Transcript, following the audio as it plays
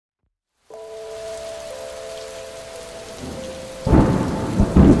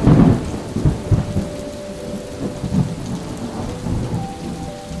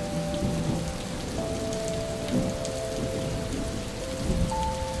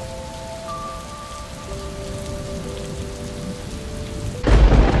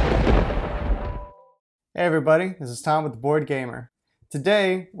Hey everybody, this is Tom with The Board Gamer.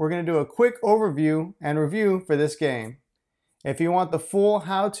 Today we're going to do a quick overview and review for this game. If you want the full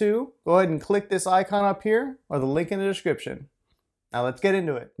how-to, go ahead and click this icon up here or the link in the description. Now let's get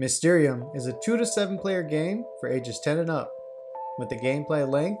into it. Mysterium is a 2 to 7 player game for ages 10 and up, with a gameplay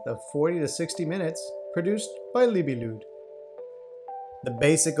length of 40 to 60 minutes, produced by Libelud. The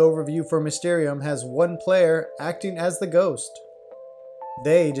basic overview for Mysterium has one player acting as the ghost.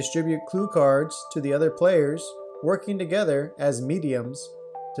 They distribute clue cards to the other players, working together as mediums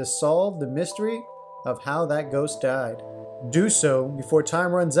to solve the mystery of how that ghost died. Do so before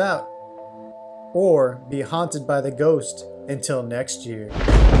time runs out, or be haunted by the ghost until next year.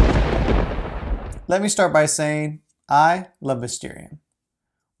 Let me start by saying I love Mysterium.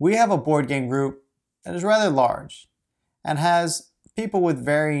 We have a board game group that is rather large and has people with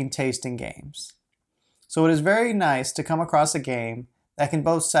varying taste in games. So it is very nice to come across a game that can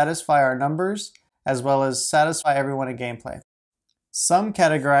both satisfy our numbers as well as satisfy everyone in gameplay. Some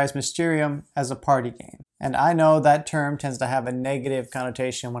categorize Mysterium as a party game, and I know that term tends to have a negative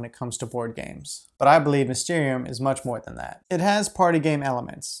connotation when it comes to board games. But I believe Mysterium is much more than that. It has party game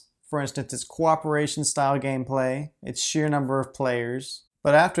elements. For instance, its cooperation style gameplay, its sheer number of players,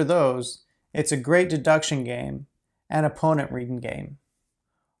 but after those, it's a great deduction game and opponent reading game.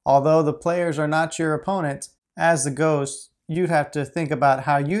 Although the players are not your opponent, as the ghost, you'd have to think about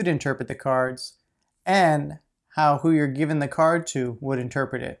how you'd interpret the cards and how who you're giving the card to would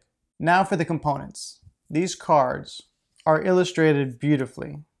interpret it. Now for the components. These cards are illustrated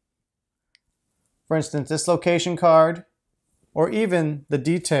beautifully. For instance, this location card, or even the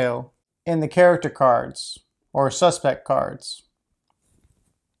detail in the character cards or suspect cards.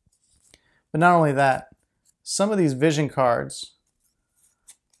 But not only that, some of these vision cards,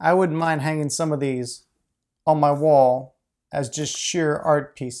 I wouldn't mind hanging some of these on my wall as just sheer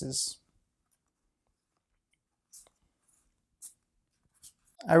art pieces.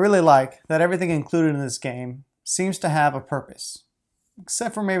 I really like that everything included in this game seems to have a purpose,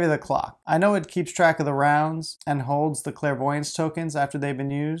 except for maybe the clock. I know it keeps track of the rounds and holds the clairvoyance tokens after they've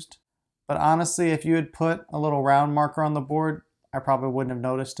been used, but honestly, if you had put a little round marker on the board, I probably wouldn't have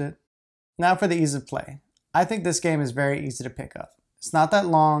noticed it. Now for the ease of play. I think this game is very easy to pick up. It's not that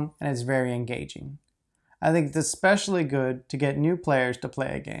long and it's very engaging. I think it's especially good to get new players to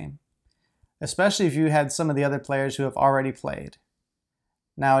play a game, especially if you had some of the other players who have already played.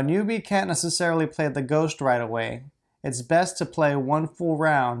 Now, a newbie can't necessarily play the ghost right away. It's best to play one full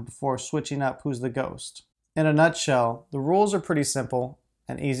round before switching up who's the ghost. In a nutshell, the rules are pretty simple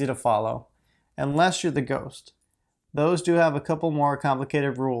and easy to follow, unless you're the ghost. Those do have a couple more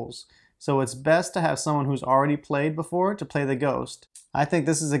complicated rules, so it's best to have someone who's already played before to play the ghost. I think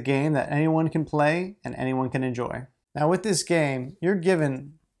this is a game that anyone can play and anyone can enjoy. Now with this game, you're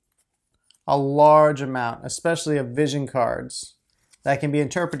given a large amount, especially of vision cards, that can be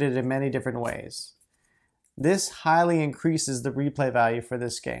interpreted in many different ways. This highly increases the replay value for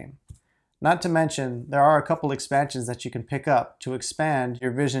this game. Not to mention, there are a couple expansions that you can pick up to expand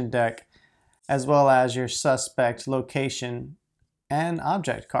your vision deck, as well as your suspect, location, and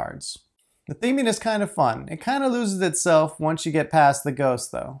object cards. The theming is kind of fun. It kind of loses itself once you get past the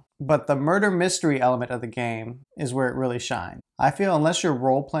ghost though. But the murder mystery element of the game is where it really shines. I feel unless you're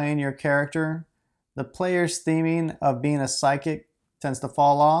role-playing your character, the player's theming of being a psychic tends to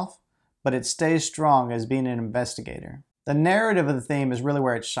fall off, but it stays strong as being an investigator. The narrative of the theme is really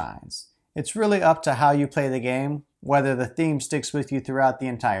where it shines. It's really up to how you play the game, whether the theme sticks with you throughout the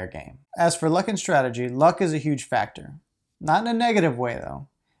entire game. As for luck and strategy, luck is a huge factor. Not in a negative way though.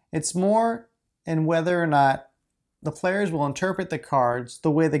 It's more in whether or not the players will interpret the cards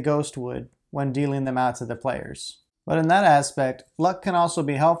the way the ghost would when dealing them out to the players. But in that aspect, luck can also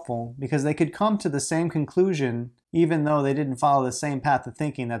be helpful because they could come to the same conclusion even though they didn't follow the same path of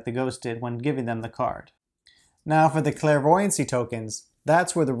thinking that the ghost did when giving them the card. Now for the clairvoyancy tokens,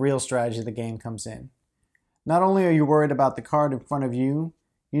 that's where the real strategy of the game comes in. Not only are you worried about the card in front of you,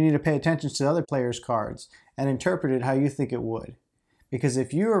 you need to pay attention to the other players' cards and interpret it how you think it would. Because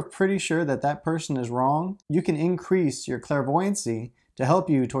if you are pretty sure that that person is wrong, you can increase your clairvoyancy to help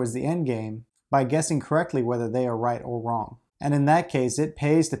you towards the end game by guessing correctly whether they are right or wrong. And in that case, it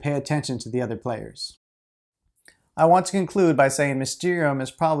pays to pay attention to the other players. I want to conclude by saying Mysterium is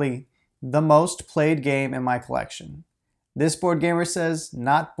probably the most played game in my collection. This board gamer says,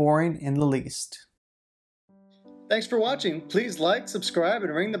 not boring in the least. Thanks for watching. Please like, subscribe,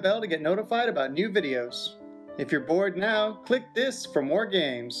 and ring the bell to get notified about new videos. If you're bored now, click this for more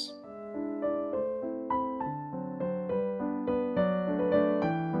games.